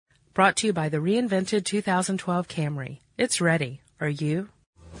Brought to you by the reinvented 2012 Camry. It's ready. Are you?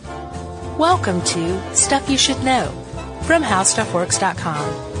 Welcome to Stuff You Should Know from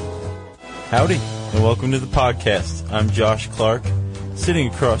HowStuffWorks.com. Howdy, and welcome to the podcast. I'm Josh Clark. Sitting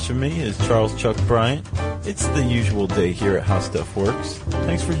across from me is Charles Chuck Bryant. It's the usual day here at How Stuff Works.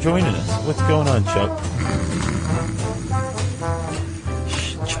 Thanks for joining us. What's going on, Chuck?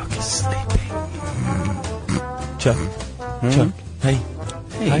 Shh, Chuck is sleeping. Chuck? Chuck? Hey.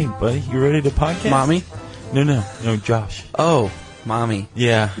 Hey, buddy. You ready to podcast? Mommy? No, Josh. Oh, Mommy.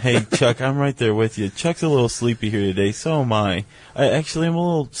 Yeah. Hey, Chuck, I'm right there with you. Chuck's a little sleepy here today. So am I. I'm a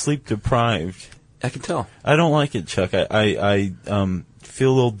little sleep deprived. I can tell. I don't like it, Chuck. I feel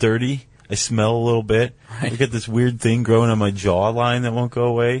a little dirty. I smell a little bit. Right. I got this weird thing growing on my jawline that won't go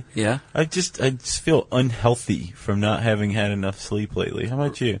away. Yeah? I just feel unhealthy from not having had enough sleep lately. How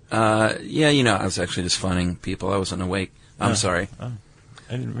about you? Yeah, I was actually just funning people. I wasn't awake. I'm sorry. Oh,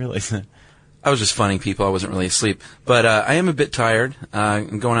 I didn't realize that. I was just funning people. I wasn't really asleep. But I am a bit tired.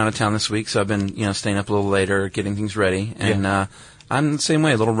 I'm going out of town this week, so I've been, staying up a little later, getting things ready. And I'm the same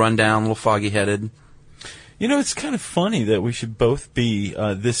way, a little rundown, a little foggy-headed. It's kind of funny that we should both be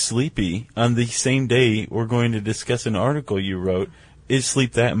this sleepy on the same day we're going to discuss an article you wrote. Is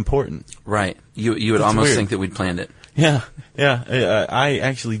sleep that important? Right. You would almost weird. think that we'd planned it. Yeah. I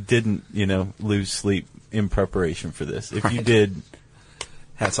actually didn't, lose sleep in preparation for this. If you did...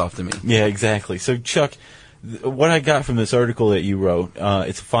 Hats off to me. Yeah, exactly. So, Chuck, what I got from this article that you wrote,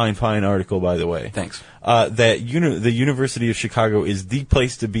 it's a fine article, by the way. Thanks. That the University of Chicago is the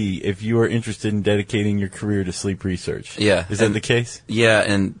place to be if you are interested in dedicating your career to sleep research. Yeah. Is that the case? Yeah,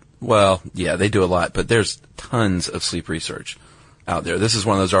 they do a lot, but there's tons of sleep research out there. This is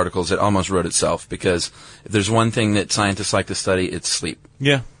one of those articles that almost wrote itself, because if there's one thing that scientists like to study, it's sleep.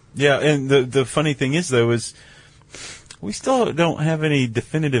 Yeah, and the funny thing is, though, is we still don't have any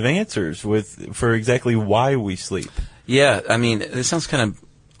definitive answers for exactly why we sleep. Yeah, I mean, it sounds kind of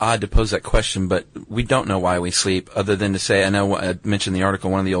odd to pose that question, but we don't know why we sleep, other than to say, I know I mentioned in the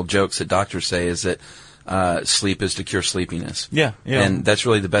article, one of the old jokes that doctors say is that sleep is to cure sleepiness. Yeah. And that's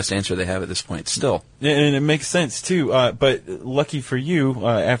really the best answer they have at this point, still. Yeah, and it makes sense, too. But lucky for you,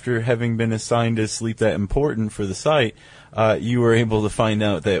 after having been assigned as sleep that important for the site, you were able to find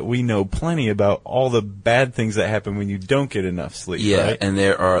out that we know plenty about all the bad things that happen when you don't get enough sleep, yeah, right? And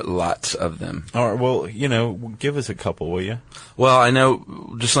there are lots of them. All right, well, give us a couple, will you? Well, I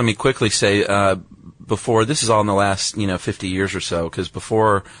know, just let me quickly say, before, this is all in the last, 50 years or so, because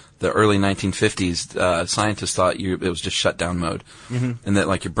before the early 1950s, scientists thought it was just shutdown mode. Mm-hmm. And that,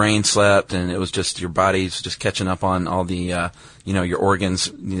 like, your brain slept, and it was just your body's just catching up on all the, your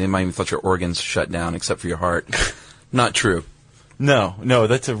organs. They might even thought your organs shut down, except for your heart. Not true. No,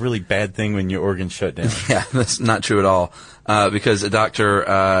 that's a really bad thing when your organs shut down. Yeah, that's not true at all. Because a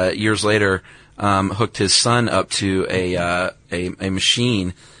doctor, years later, hooked his son up to a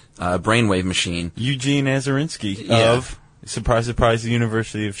machine, a brainwave machine. Eugene Azarinsky of, surprise, the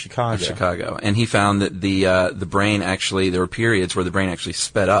University of Chicago. And he found that the brain actually, there were periods where the brain actually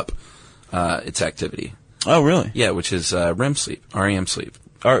sped up its activity. Oh, really? Yeah, which is REM sleep, REM sleep.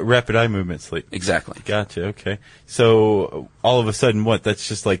 Rapid eye movement sleep. Exactly. Gotcha. Okay. So all of a sudden, that's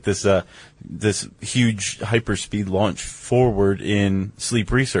just like this huge hyperspeed launch forward in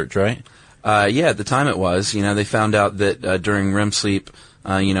sleep research, right? Yeah. At the time, it was. They found out that during REM sleep,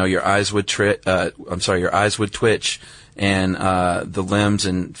 your eyes would twitch, and the limbs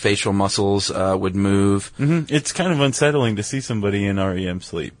and facial muscles would move. Mm-hmm. It's kind of unsettling to see somebody in REM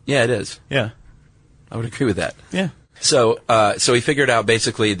sleep. Yeah, it is. Yeah, I would agree with that. Yeah. So he figured out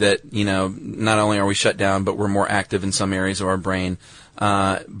basically that, not only are we shut down, but we're more active in some areas of our brain.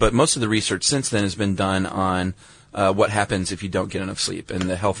 But most of the research since then has been done on what happens if you don't get enough sleep and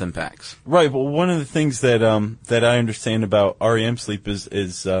the health impacts. Right. Well, one of the things that I understand about REM sleep is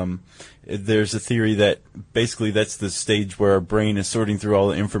there's a theory that basically that's the stage where our brain is sorting through all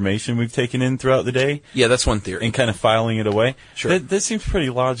the information we've taken in throughout the day. Yeah, that's one theory. And kind of filing it away. Sure. That seems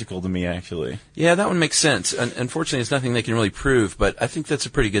pretty logical to me, actually. Yeah, that one makes sense. Unfortunately, it's nothing they can really prove, but I think that's a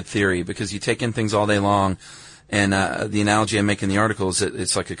pretty good theory, because you take in things all day long, and the analogy I make in the article is that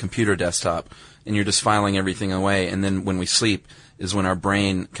it's like a computer desktop, and you're just filing everything away, and then when we sleep is when our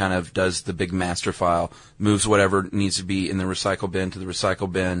brain kind of does the big master file, moves whatever needs to be in the recycle bin to the recycle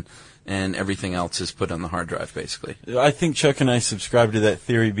bin, and everything else is put on the hard drive, basically. I think Chuck and I subscribe to that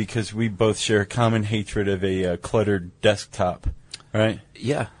theory because we both share a common hatred of a cluttered desktop, right?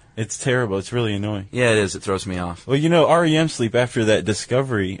 Yeah. It's terrible. It's really annoying. Yeah, it is. It throws me off. Well, REM sleep, after that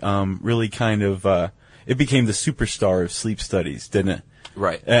discovery, really kind of, it became the superstar of sleep studies, didn't it?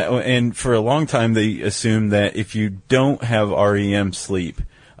 Right. And for a long time, they assumed that if you don't have REM sleep,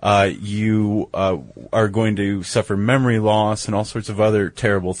 you are going to suffer memory loss and all sorts of other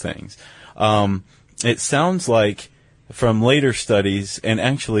terrible things. It sounds like from later studies, and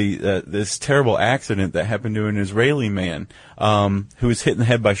actually this terrible accident that happened to an Israeli man who was hit in the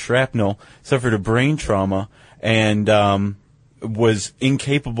head by shrapnel, suffered a brain trauma, and was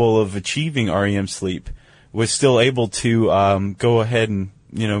incapable of achieving REM sleep, was still able to go ahead and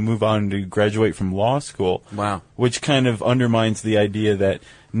move on to graduate from law school. Wow. Which kind of undermines the idea that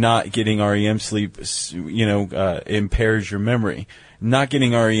not getting REM sleep, impairs your memory. Not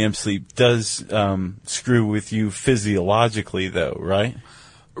getting REM sleep does screw with you physiologically, though, right?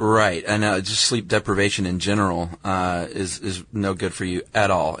 Right. And just sleep deprivation in general is no good for you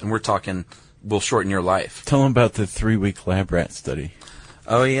at all. And we're talking will shorten your life. Tell them about the 3-week lab rat study.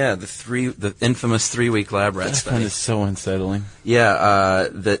 Oh yeah, the infamous 3-week lab rat study. That is so unsettling. Yeah,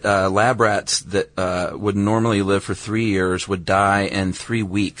 that lab rats that would normally live for 3 years would die in 3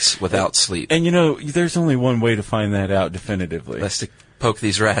 weeks without sleep. And there's only one way to find that out definitively. That's to poke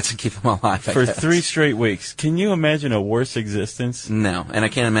these rats and keep them alive. For 3 straight weeks. Can you imagine a worse existence? No, and I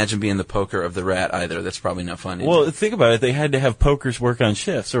can't imagine being the poker of the rat either. That's probably no fun. Well, think about it. They had to have pokers work on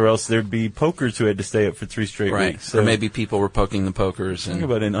shifts, or else there'd be pokers who had to stay up for 3 straight weeks. So. Or maybe people were poking the pokers. Think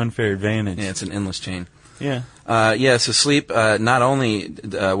about an unfair advantage. Yeah, it's an endless chain. Yeah. So sleep, not only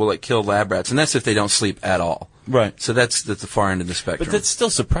will it kill lab rats, and that's if they don't sleep at all. Right. So that's the far end of the spectrum. But that's still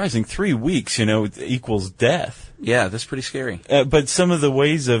surprising. 3 weeks, equals death. Yeah, that's pretty scary. But some of the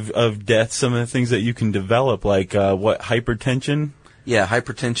ways of death, some of the things that you can develop, like hypertension? Yeah,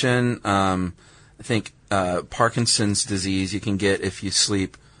 hypertension. I think Parkinson's disease you can get if you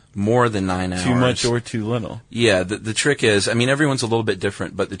sleep more than 9 hours. Too much or too little. Yeah, the trick is, everyone's a little bit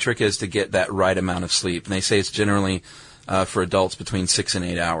different, but the trick is to get that right amount of sleep. And they say it's generally for adults between 6 and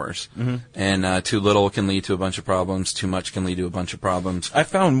 8 hours. Mm-hmm. And too little can lead to a bunch of problems. Too much can lead to a bunch of problems. I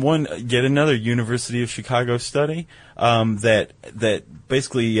found yet another University of Chicago study that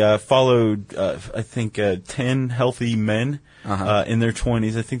basically followed, I think, 10 healthy men in their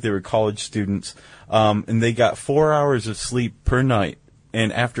 20s. I think they were college students. And they got 4 hours of sleep per night.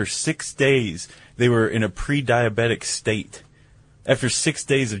 And after 6 days, they were in a pre-diabetic state. After 6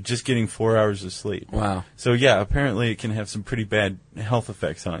 days of just getting 4 hours of sleep. Wow. So, yeah, apparently it can have some pretty bad health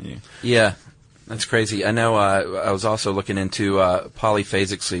effects on you. Yeah, that's crazy. I know I was also looking into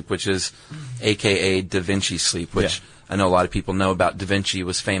polyphasic sleep, which is a.k.a. Da Vinci sleep, which I know a lot of people know about. Da Vinci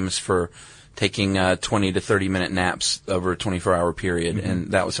was famous for taking 20 to 30-minute naps over a 24-hour period,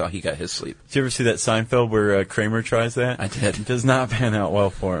 and that was how he got his sleep. Did you ever see that Seinfeld where Kramer tries that? I did. It does not pan out well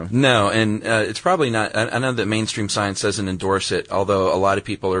for him. No, and it's probably not. I know that mainstream science doesn't endorse it, although a lot of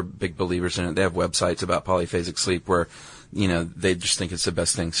people are big believers in it. They have websites about polyphasic sleep where they just think it's the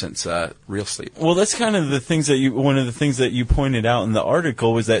best thing since real sleep. Well, that's kind of one of the things that you pointed out in the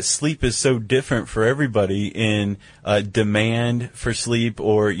article was that sleep is so different for everybody in demand for sleep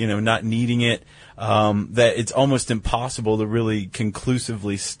or, not needing it, that it's almost impossible to really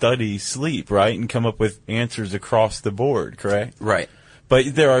conclusively study sleep, right? And come up with answers across the board, correct? Right.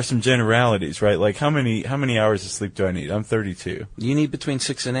 But there are some generalities, right? Like how many hours of sleep do I need? I'm 32. You need between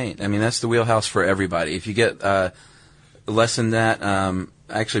 6 and 8. That's the wheelhouse for everybody. If you get less than that,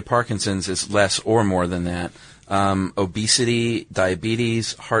 actually Parkinson's is less or more than that. Obesity,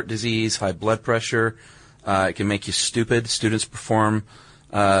 diabetes, heart disease, high blood pressure, it can make you stupid. Students perform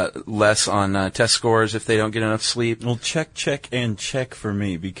less on test scores if they don't get enough sleep. Well, check for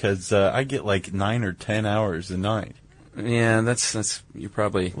me because I get like 9 or 10 hours a night. Yeah, that's you're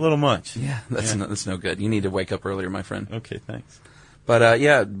probably a little much. Yeah, that's no good. You need to wake up earlier, my friend. Okay, thanks. But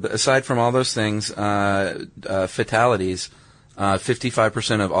aside from all those things, fatalities,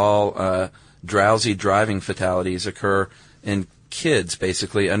 55% of all drowsy driving fatalities occur in kids,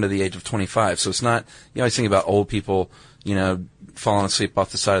 basically under the age of 25. So it's not, you always think about old people, falling asleep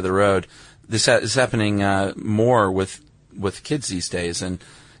off the side of the road. This is happening more with kids these days, and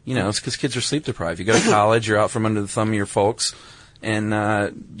it's because kids are sleep deprived. You go to college, you're out from under the thumb of your folks, and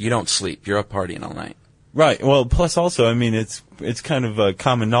you don't sleep. You're up partying all night. Right. Well, plus also, it's kind of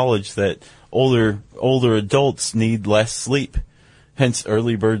common knowledge that older adults need less sleep. Hence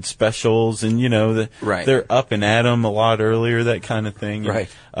early bird specials and, they're up and at 'em a lot earlier, that kind of thing. Right.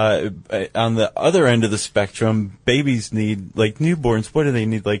 On the other end of the spectrum, babies need, like newborns, what do they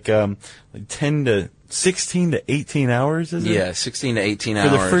need? Like 16 to 18 hours, is it? Yeah, 16 to 18 hours.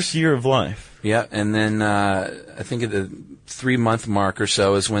 For the first year of life. Yeah, and then I think at the 3-month mark or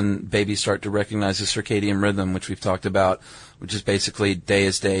so is when babies start to recognize the circadian rhythm, which we've talked about, which is basically day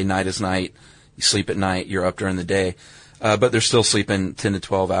is day, night is night. You sleep at night, you're up during the day. But they're still sleeping 10 to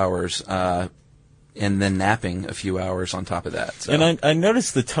 12 hours and then napping a few hours on top of that. So. And I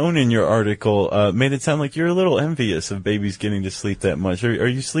noticed the tone in your article made it sound like you're a little envious of babies getting to sleep that much. Are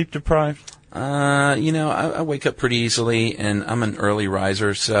you sleep deprived? I wake up pretty easily, and I'm an early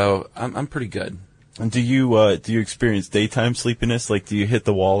riser, so I'm pretty good. And do you experience daytime sleepiness? Like, do you hit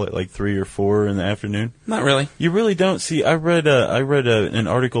the wall at like 3 or 4 in the afternoon? Not really. You really don't. See, I read an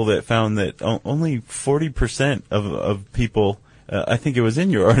article that found that only 40% of people, I think it was in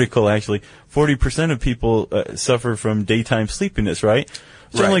your article actually, 40% of people suffer from daytime sleepiness, right?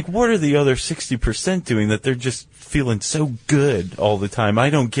 So right. I'm like, what are the other 60% doing that they're just feeling so good all the time? I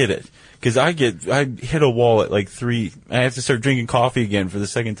don't get it. Because I hit a wall at like 3. I have to start drinking coffee again for the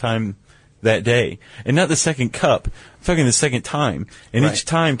second time that day. And not the second cup. I'm talking the second time. And right. each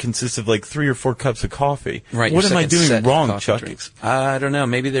time consists of like 3 or 4 cups of coffee. Right. What am I doing wrong, Chuck? Drinks. I don't know.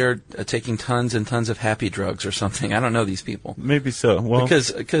 Maybe they're taking tons and tons of happy drugs or something. I don't know these people. Maybe so. Well,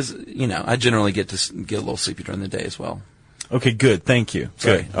 because I generally get a little sleepy during the day as well. Okay, good. Thank you.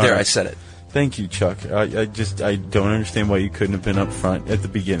 Sorry. Good. There, right. I said it. Thank you, Chuck. I don't understand why you couldn't have been up front at the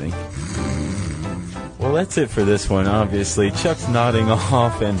beginning. Well, that's it for this one, obviously. Chuck's nodding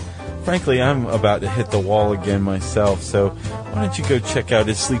off, and frankly, I'm about to hit the wall again myself, so why don't you go check out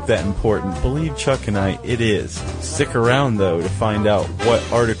Is Sleep That Important? Believe Chuck and I, it is. Stick around, though, to find out what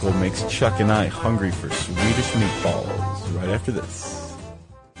article makes Chuck and I hungry for Swedish meatballs right after this.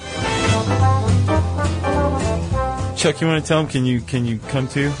 Chuck, you want to tell him, can you come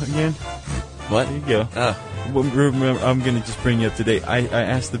to again? What? There you go. Remember, I'm going to just bring you up to date. I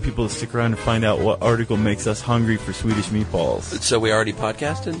asked the people to stick around to find out what article makes us hungry for Swedish meatballs. So we already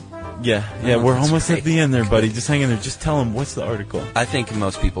podcasted? Yeah, we're almost at the end there, buddy. Just hang in there. Just tell them, what's the article? I think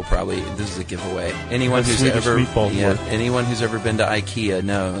most people probably, this is a giveaway. Anyone who's Swedish ever been to IKEA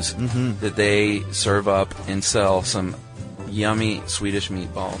knows that they serve up and sell some yummy Swedish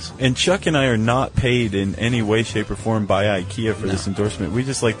meatballs. And Chuck and I are not paid in any way, shape, or form by IKEA for this endorsement. We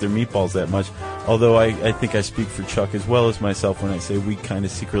just like their meatballs that much. Although I think I speak for Chuck as well as myself when I say we kind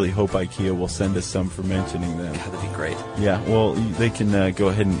of secretly hope IKEA will send us some for mentioning them. God, that'd be great. Yeah, well, they can go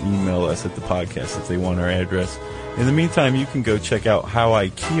ahead and email us at the podcast if they want our address. In the meantime, you can go check out How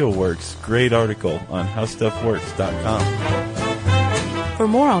IKEA Works. Great article on HowStuffWorks.com. For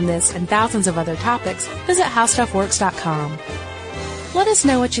more on this and thousands of other topics, visit HowStuffWorks.com. Let us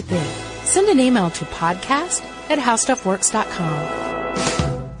know what you think. Send an email to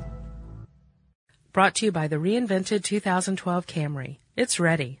podcast@HowStuffWorks.com. Brought to you by the reinvented 2012 Camry. It's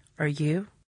ready. Are you?